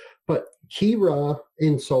Wars. But Kira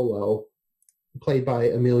in Solo, played by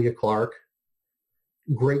Emilia Clarke,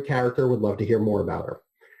 great character. Would love to hear more about her.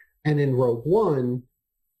 And in Rogue One,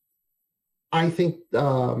 I think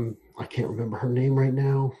I can't remember her name right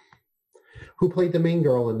now. Who played the main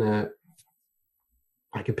girl in that?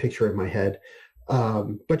 I can picture it in my head.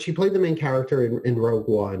 But she played the main character in Rogue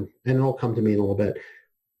One, and it'll come to me in a little bit.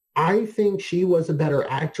 I think she was a better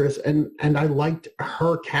actress, and I liked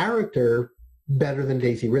her character better than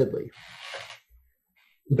Daisy Ridley,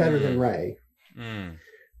 better than Rey.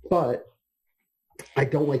 But I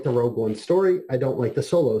don't like the Rogue One story. I don't like the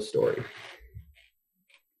Solo story.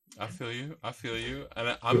 I feel you,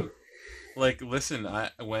 and I'm like, listen,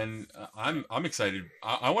 I'm excited.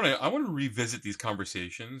 I want to revisit these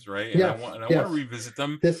conversations, right? And I want to revisit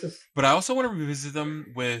them. But I also want to revisit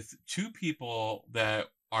them with two people that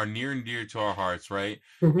are near and dear to our hearts, right?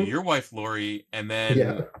 Mm-hmm. Your wife Lori, and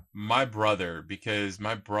then my brother, because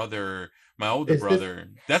my older brother,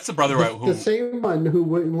 that's the brother who the same one who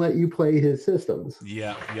wouldn't let you play his systems.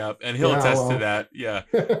 Yeah, and he'll attest to that. Yeah,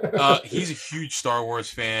 he's a huge Star Wars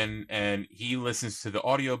fan, and he listens to the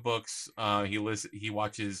audiobooks. He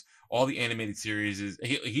watches all the animated series.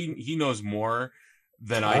 He knows more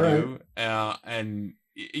than I do, and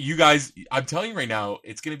you guys, I'm telling you right now,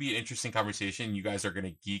 it's going to be an interesting conversation. You guys are going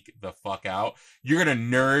to geek the fuck out. You're going to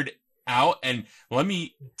nerd out. And let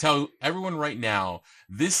me tell everyone right now,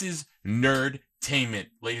 this is Nerdtainment,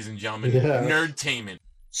 ladies and gentlemen. Yeah. Nerdtainment.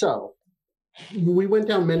 So we went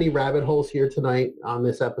down many rabbit holes here tonight on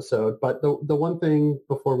this episode. But the one thing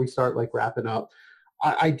before we start like wrapping up,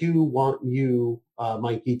 I do want you,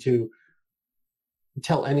 Mikey, to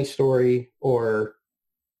tell any story or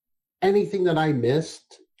anything that I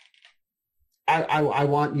missed. I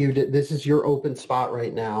want you to, this is your open spot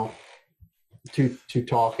right now to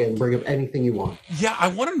talk and bring up anything you want. Yeah, I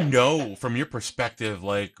want to know from your perspective,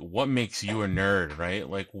 like, what makes you a nerd, right?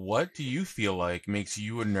 Like, what do you feel like makes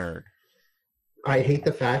you a nerd? I hate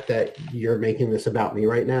the fact that you're making this about me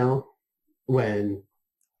right now when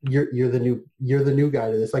you're the new guy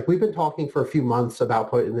to this. Like, we've been talking for a few months about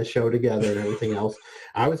putting this show together and everything else.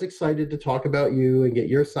 I was excited to talk about you and get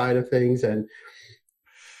your side of things and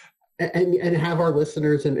have our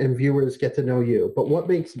listeners and viewers get to know you. But what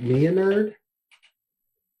makes me a nerd?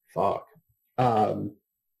 Fuck. I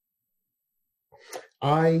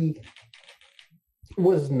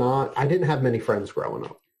didn't have many friends growing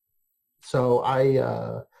up.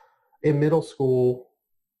 So in middle school,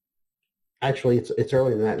 actually, it's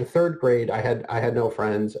earlier than that. In third grade, I had no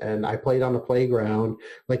friends, and I played on the playground,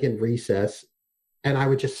 like in recess, and I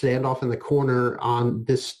would just stand off in the corner on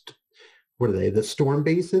this. What are they? The storm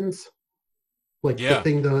basins, like the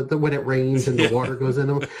thing the when it rains and the water goes in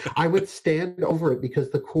them. I would stand over it because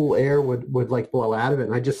the cool air would like blow out of it,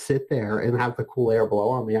 and I just sit there and have the cool air blow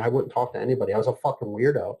on me. I wouldn't talk to anybody. I was a fucking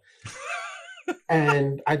weirdo.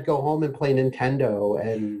 And I'd go home and play Nintendo,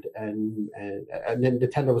 and then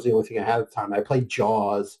Nintendo was the only thing I had at the time. I played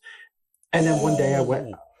Jaws, and then one day I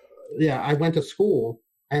went to school,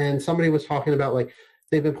 and somebody was talking about like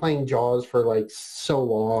they've been playing Jaws for like so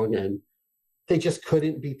long, and they just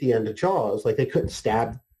couldn't beat the end of Jaws. Like they couldn't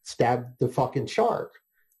stab the fucking shark,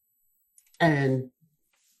 and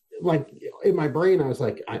like in my brain, I was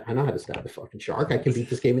like, I know how to stab the fucking shark. I can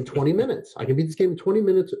beat this game in 20 minutes.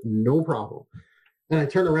 No problem. And I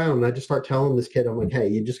turn around and I just start telling this kid, I'm like, hey,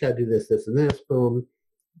 you just got to do this, this, and this. Boom.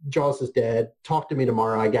 Jaws is dead. Talk to me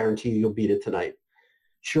tomorrow. I guarantee you'll beat it tonight.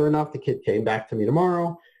 Sure enough, the kid came back to me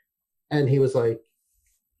tomorrow, and he was like,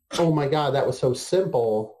 oh my God, that was so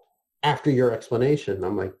simple after your explanation.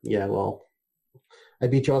 I'm like, yeah, well, I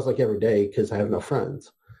beat Jaws like every day because I have no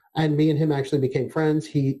friends. And me and him actually became friends.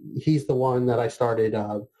 He's the one that I started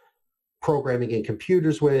programming in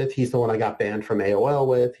computers with. He's the one I got banned from AOL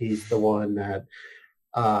with. He's the one that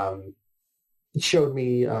showed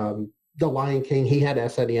me The Lion King. He had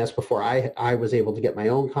SNES before I was able to get my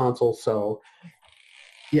own console. So,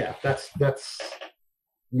 yeah, that's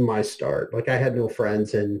my start. Like, I had no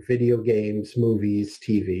friends, and video games, movies,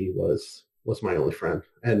 TV was my only friend.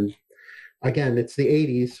 And again, it's the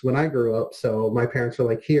 80s when I grew up, so my parents were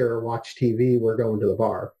like, here, watch TV, we're going to the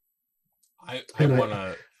bar.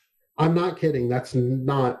 I'm not kidding. That's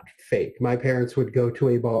not fake. My parents would go to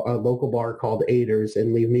a local bar called Aiders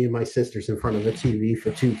and leave me and my sisters in front of the TV for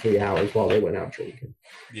 2-3 hours while they went out drinking.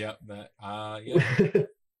 Yeah,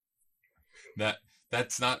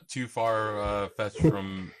 that's not too far fetched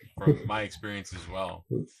from my experience as well.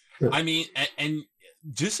 I mean, and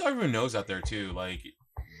just so everyone knows out there too, like,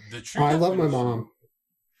 the truth. I love my mom.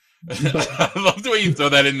 I love the way you throw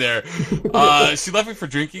that in there. She left me for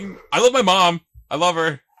drinking. I love my mom. I love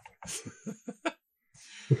her.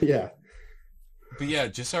 Yeah. But yeah,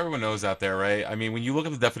 just so everyone knows out there, right? I mean, when you look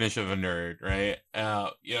at the definition of a nerd, right?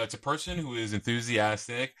 It's a person who is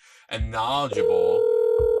enthusiastic and knowledgeable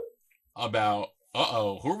about.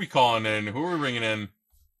 Who are we calling in? Who are we ringing in?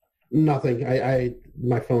 Nothing.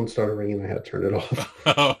 My phone started ringing. I had to turn it off.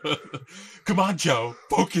 Come on, Joe.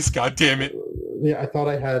 Focus, goddammit. Yeah, I thought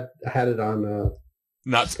I had it on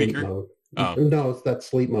Not sleep speaker? mode. Oh. No, it's that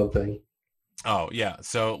sleep mode thing. Oh, yeah.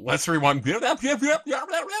 So let's rewind.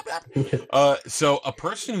 So a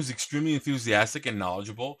person who's extremely enthusiastic and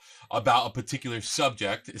knowledgeable about a particular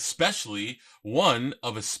subject, especially one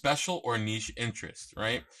of a special or niche interest,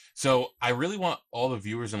 right? So I really want all the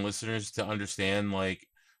viewers and listeners to understand, like,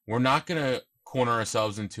 we're not going to corner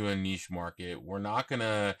ourselves into a niche market. We're not going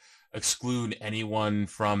to exclude anyone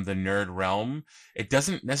from the nerd realm. It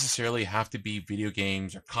doesn't necessarily have to be video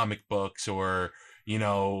games or comic books or,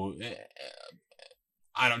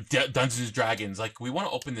 Dungeons and Dragons. Like, we want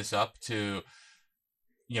to open this up to,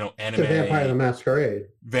 anime. To Vampire the Masquerade.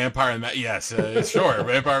 Yes, sure.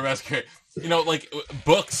 Vampire Masquerade. Like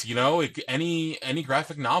books, any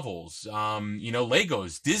graphic novels,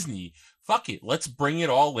 Legos, Disney. Fuck it. Let's bring it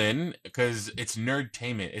all in because it's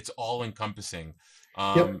nerdtainment. It's all encompassing.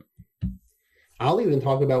 Yep. I'll even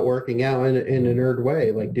talk about working out in a nerd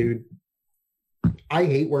way. Like, dude, I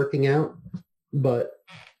hate working out, but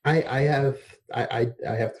I have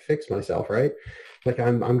to fix myself, right? Like,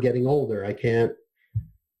 I'm getting older. I can't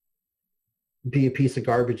be a piece of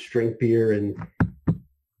garbage, drink beer, and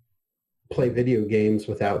play video games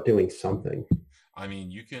without doing something. I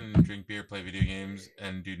mean, you can drink beer, play video games,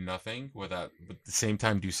 and do nothing but at the same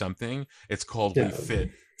time do something. It's called Be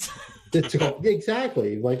Fit.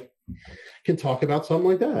 Exactly. Like, can talk about something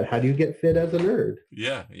like that. How do you get fit as a nerd?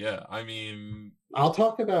 Yeah. I mean, I'll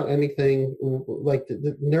talk about anything. Like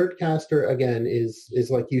the Nerdcaster, again, is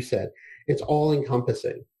like you said, it's all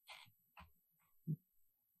encompassing.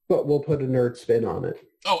 But we'll put a nerd spin on it.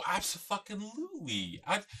 Oh, absolutely.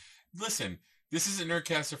 Listen. This is a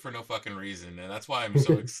Nerdcaster for no fucking reason, and that's why I'm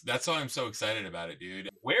so excited about it, dude.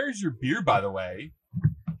 Where's your beer, by the way?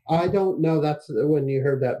 I don't know. That's when you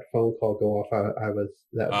heard that phone call go off.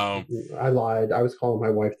 I lied. I was calling my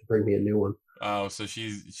wife to bring me a new one. Oh, so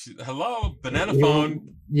she's hello, banana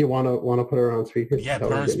phone. You want to put her on speaker? Yeah,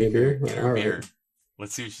 put her on speaker. Get her beer. Right.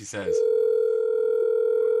 Let's see what she says.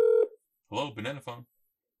 Hello, banana phone.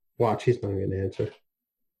 Watch, he's not going to answer.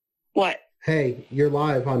 What? Hey, you're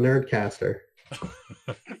live on Nerdcaster.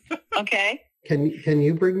 Okay. Can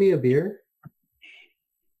you bring me a beer?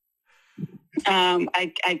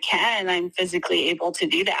 I can. I'm physically able to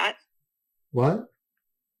do that. What?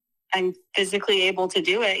 I'm physically able to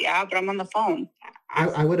do it, yeah, but I'm on the phone.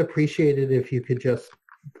 I would appreciate it if you could just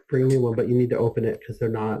bring me one, but you need to open it because they're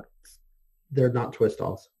not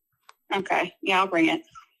twist-offs. Okay. Yeah, I'll bring it.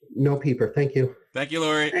 No peeper. Thank you. Thank you,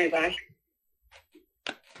 Lori. All right, bye.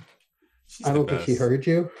 I don't think she heard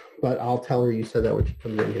you, but I'll tell her you said that when she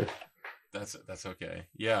comes in here. That's okay.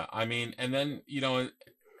 Yeah, I mean, and then,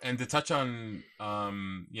 and to touch on,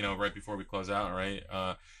 right before we close out, right,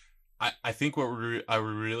 I think what I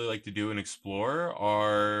would really like to do and explore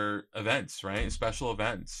are events, right? Special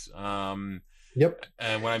events. Yep.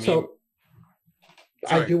 And what I mean... So,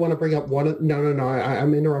 sorry. I do want to bring up one... No.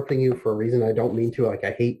 I'm interrupting you for a reason. I don't mean to. Like,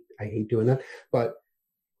 I hate doing that. But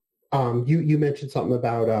you mentioned something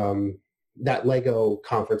about... that Lego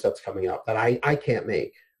conference that's coming up that I can't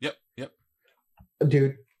make. Yep.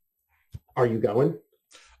 Dude, are you going?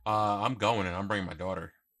 I'm going, and I'm bringing my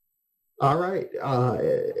daughter. All right.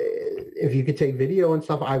 If you could take video and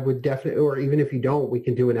stuff, I would definitely, or even if you don't, we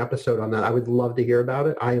can do an episode on that. I would love to hear about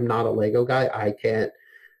it. I am not a Lego guy. I can't.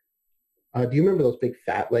 Do you remember those big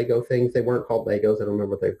fat Lego things? They weren't called Legos. I don't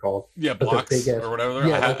remember what they're called. Yeah, blocks or whatever.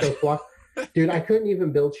 Yeah, like those blocks. Dude, I couldn't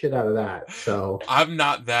even build shit out of that. So I'm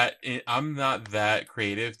not that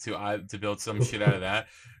creative to build some shit out of that.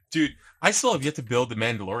 Dude, I still have yet to build the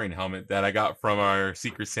Mandalorian helmet that I got from our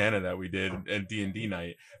Secret Santa that we did at D&D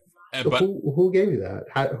night. But who gave you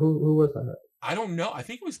that? Who was that? I don't know. I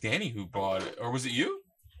think it was Danny who bought it, or was it you?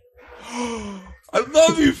 I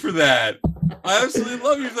love you for that. I absolutely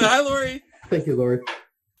love you for that. Hi, Lori. Thank you, Lori.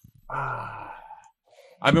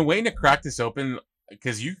 I've been waiting to crack this open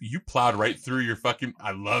because you plowed right through your fucking...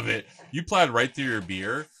 I love it. You plowed right through your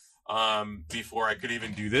beer before I could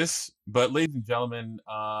even do this. But ladies and gentlemen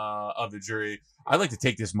of the jury, I'd like to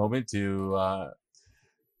take this moment to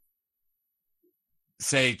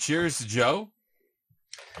say cheers to Joe.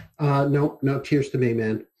 No, cheers to me,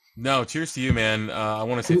 man. No, cheers to you, man. I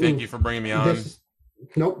want to say thank you for bringing me on.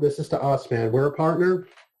 Nope, this is to us, man. We're a partner.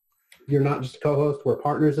 You're not just a co-host. We're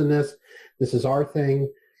partners in this. This is our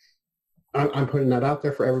thing. I'm putting that out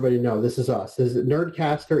there for everybody to know. This is us.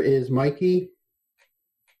 Nerdcaster is Mikey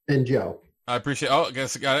and Joe. I appreciate. Oh, I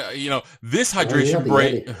guess this hydration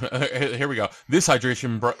break. Here we go. This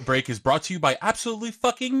hydration break is brought to you by absolutely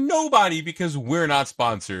fucking nobody because we're not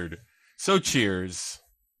sponsored. So cheers.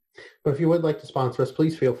 But if you would like to sponsor us,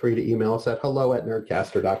 please feel free to email us at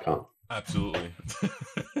hello@nerdcaster.com. Absolutely.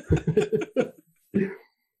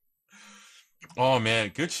 Oh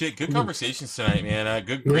man, good shit. Good conversations tonight, man.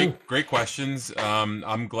 Great questions.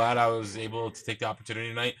 I'm glad I was able to take the opportunity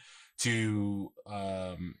tonight to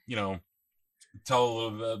tell a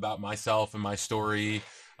little bit about myself and my story.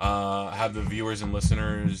 Have the viewers and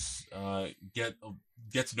listeners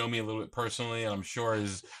get to know me a little bit personally, and I'm sure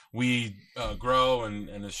as we grow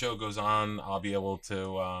and the show goes on, I'll be able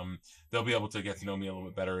to they'll be able to get to know me a little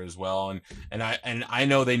bit better as well. And I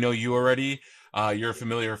know they know you already. You're a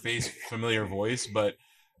familiar face, familiar voice, but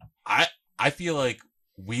I feel like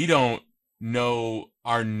we don't know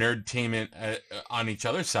our nerdtainment on each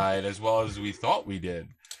other's side as well as we thought we did.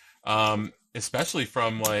 Especially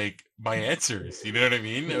from like my answers, you know what I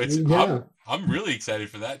mean? I'm really excited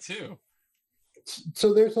for that too.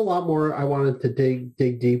 So there's a lot more I wanted to dig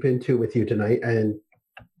deep into with you tonight, and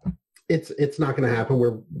it's not going to happen.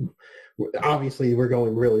 We're obviously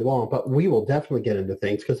going really long, but we will definitely get into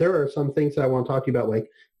things because there are some things that I want to talk to you about,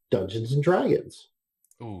 like Dungeons and Dragons.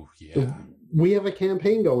 Oh yeah, we have a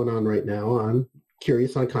campaign going on right now. I'm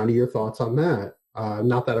curious on kind of your thoughts on that.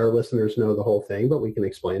 Not that our listeners know the whole thing, but we can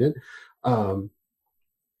explain it.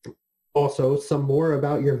 Also, some more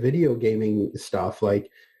about your video gaming stuff.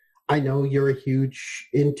 Like, I know you're a huge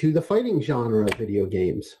into the fighting genre of video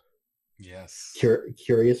games. Yes.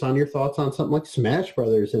 Curious on your thoughts on something like Smash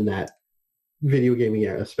Brothers in that video gaming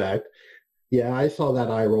aspect. Yeah, I saw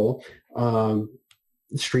that eye roll.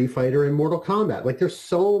 Street Fighter and Mortal Kombat. Like, there's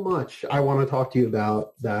so much I want to talk to you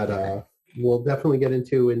about that we'll definitely get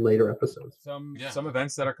into in later episodes. Some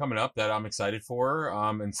events that are coming up that I'm excited for,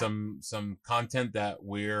 and some content that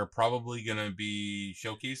we're probably gonna be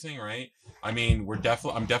showcasing. Right? I mean,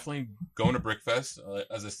 I'm definitely going to Brickfest.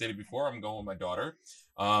 As I stated before, I'm going with my daughter.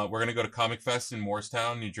 We're gonna go to Comic Fest in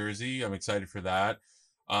Morristown, New Jersey. I'm excited for that.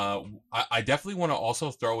 I definitely want to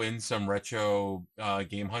also throw in some retro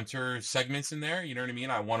Game Hunter segments in there. You know what I mean?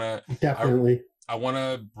 I want to definitely. I want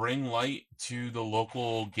to bring light to the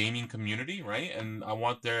local gaming community, right? And I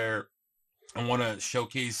want to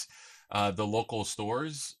showcase the local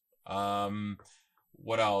stores.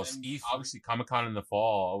 What else? Obviously, Comic-Con in the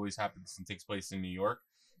fall always happens and takes place in New York.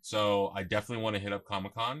 So I definitely want to hit up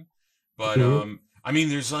Comic-Con. But I mean,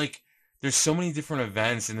 there's so many different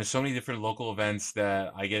events and there's so many different local events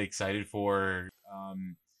that I get excited for.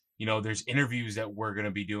 There's interviews that we're going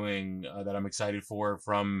to be doing that I'm excited for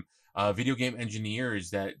from video game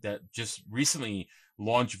engineers that just recently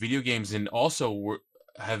launched video games and also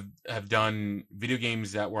have done video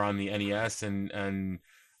games that were on the NES and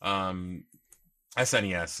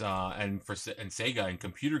SNES and Sega and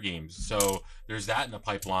computer games. So there's that in the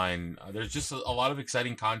pipeline. There's just a lot of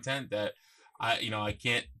exciting content that I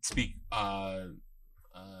can't speak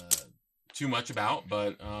too much about,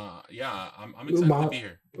 but I'm excited to be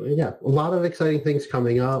here. Yeah, a lot of exciting things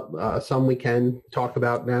coming up. Some we can talk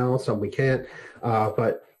about now, some we can't.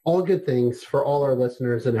 But all good things for all our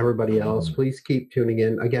listeners and everybody else. Please keep tuning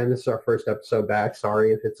in. Again, this is our first episode back.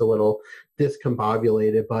 Sorry if it's a little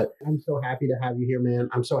discombobulated, but I'm so happy to have you here, man.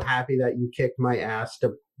 I'm so happy that you kicked my ass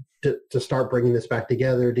to start bringing this back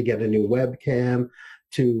together, to get a new webcam,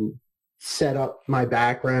 to set up my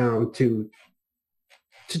background, to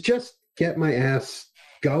just get my ass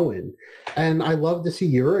going. And I love to see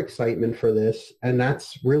your excitement for this, and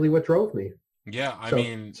that's really what drove me. Yeah,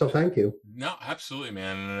 so thank you. No, absolutely,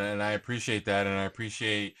 man, and I appreciate that, and I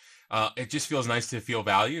appreciate it just feels nice to feel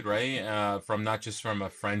valued, right? From not just from a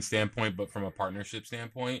friend standpoint, but from a partnership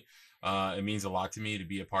standpoint. It means a lot to me to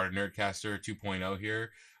be a part of Nerdcaster 2.0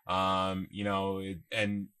 here.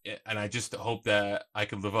 And I just hope that I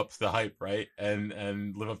could live up to the hype, right?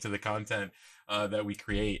 And live up to the content that we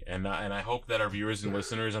create. And I hope that our viewers and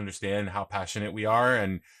listeners understand how passionate we are.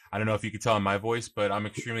 And I don't know if you could tell in my voice, but I'm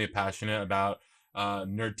extremely passionate about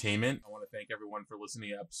nerdtainment. I want to thank everyone for listening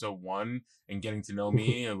to episode 1 and getting to know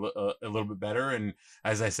me a little bit better. And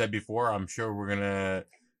as I said before, I'm sure we're going to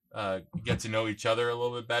get to know each other a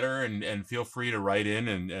little bit better, and feel free to write in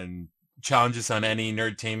and challenge us on any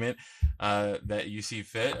nerdtainment that you see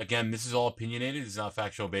fit. Again, this is all opinionated. It's not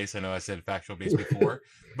factual based. I know I said factual based before,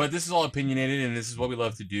 but this is all opinionated, and this is what we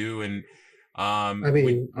love to do. And I mean,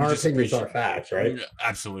 we our just opinions appreciate- are facts, right?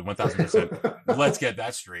 Absolutely, 1000%. Let's get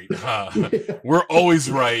that straight. We're always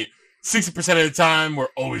right. 60% of the time, we're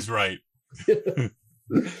always right. 60%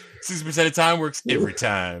 of the time works every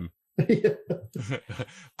time.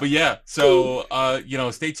 But yeah, so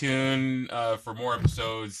stay tuned for more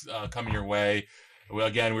episodes coming your way. Well,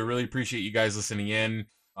 again, we really appreciate you guys listening in.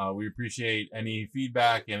 We appreciate any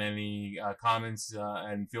feedback and any comments,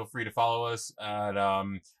 and feel free to follow us at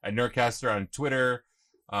Nerdcaster on Twitter.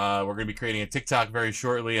 We're going to be creating a TikTok very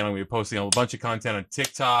shortly, and I'm going to be posting a bunch of content on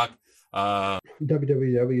TikTok.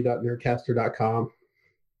 www.nerdcaster.com.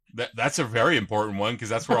 That's a very important one because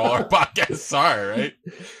that's where all our podcasts are, right?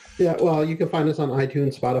 Yeah, well, you can find us on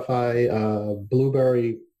iTunes, Spotify,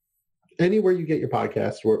 Blueberry, anywhere you get your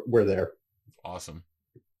podcasts, we're there. Awesome.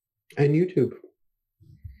 And YouTube.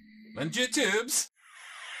 And YouTubes.